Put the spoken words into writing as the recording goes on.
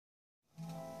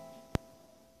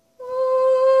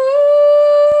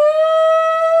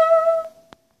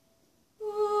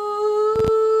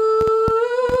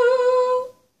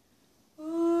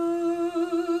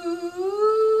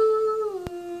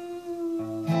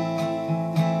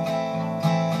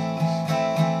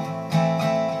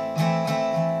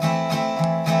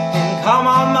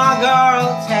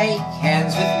take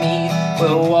hands with me.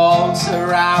 We'll waltz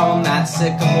around that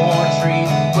sycamore tree.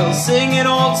 We'll sing an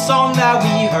old song that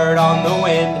we heard on the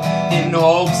wind, in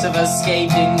hopes of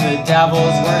escaping the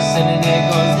devil's worst sin. And it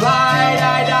goes lie,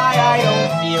 die, die, I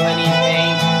don't feel any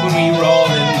pain when we roll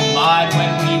in the mud,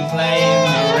 when we play in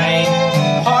the rain.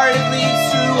 Heart it bleeds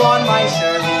through on my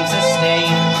shirt, leaves a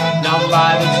stain, numbed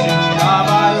by the tune of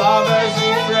our lover's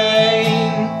refrain.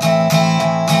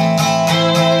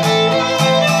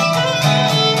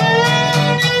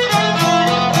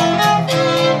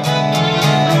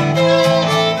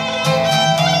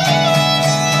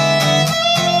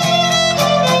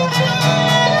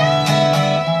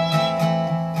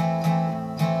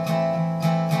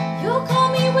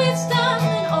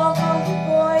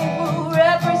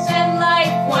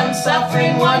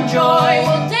 Suffering, one joy.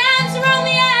 We'll dance around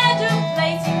the edge of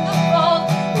placing the fault.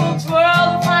 We'll twirl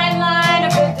the fine line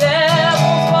of the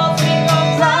devil's waltz. We go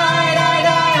fly, die,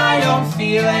 die, I don't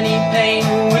feel any pain.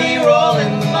 We roll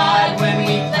in the mud when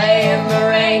we play in the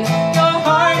rain. Your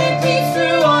heart it beats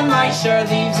through on my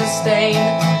shirt, leaves a stain,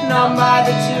 numbed by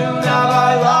the tune of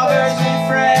our lover's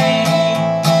refrain.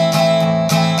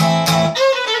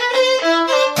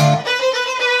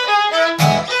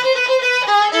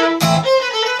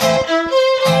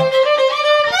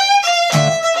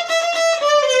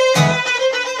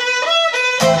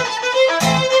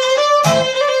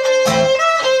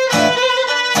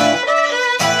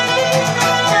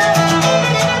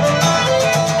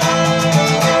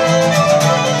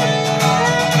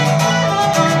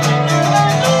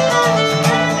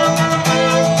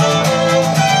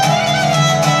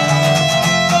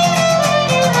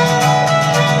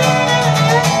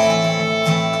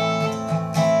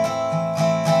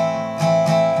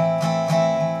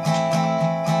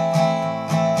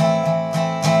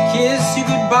 Kiss you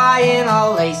goodbye and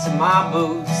I'll lace in my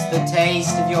boots. The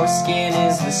taste of your skin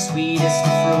is the sweetest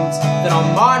of fruits. Then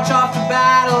I'll march off to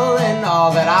battle, and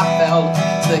all that I felt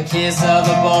is the kiss of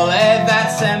the bullet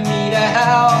that sent me to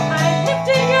hell. I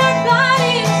lifted your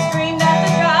body and screamed at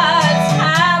the gods.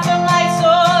 Half of my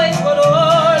soul is what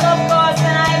all of course.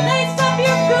 Then I laced up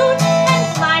your boots and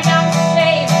climbed out to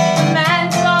save the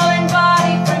man's soul and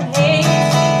body from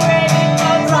Hades' grave. It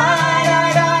goes lie,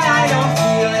 die, die, I don't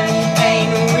feel any pain.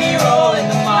 We roll in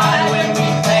the mud when we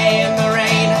play in the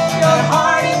rain. Your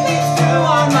heart it beats through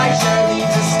on my shirt,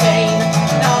 leaves a stain,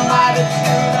 numbed by the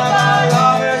tune of our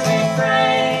lover's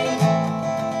refrain.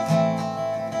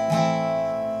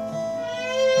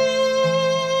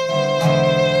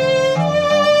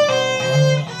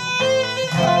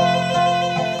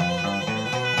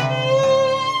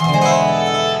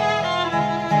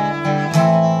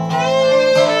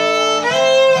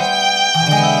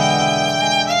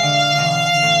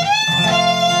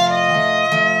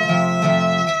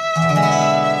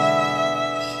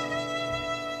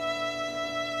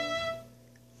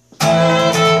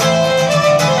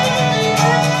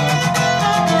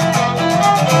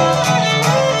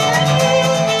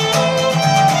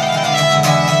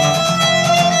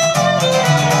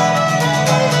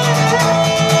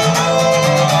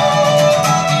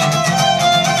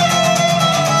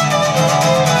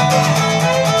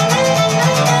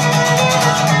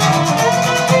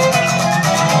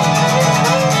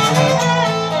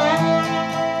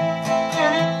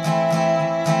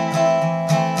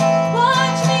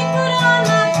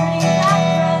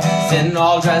 And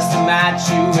all dressed to match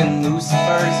you in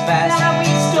Lucifer's vest That we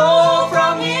stole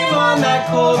from him on that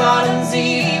cold autumn's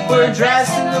eve. We're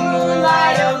dressed in the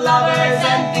moonlight of lovers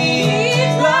and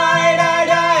thieves. Lie, die,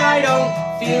 die, I don't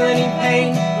feel any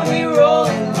pain when we roll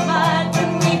in the mud,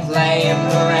 when we play in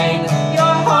the rain.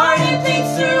 Your heart it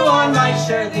beats through on my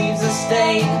shirt, leaves a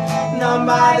stain, numbed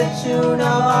by the tune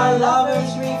of our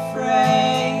lover's refrain.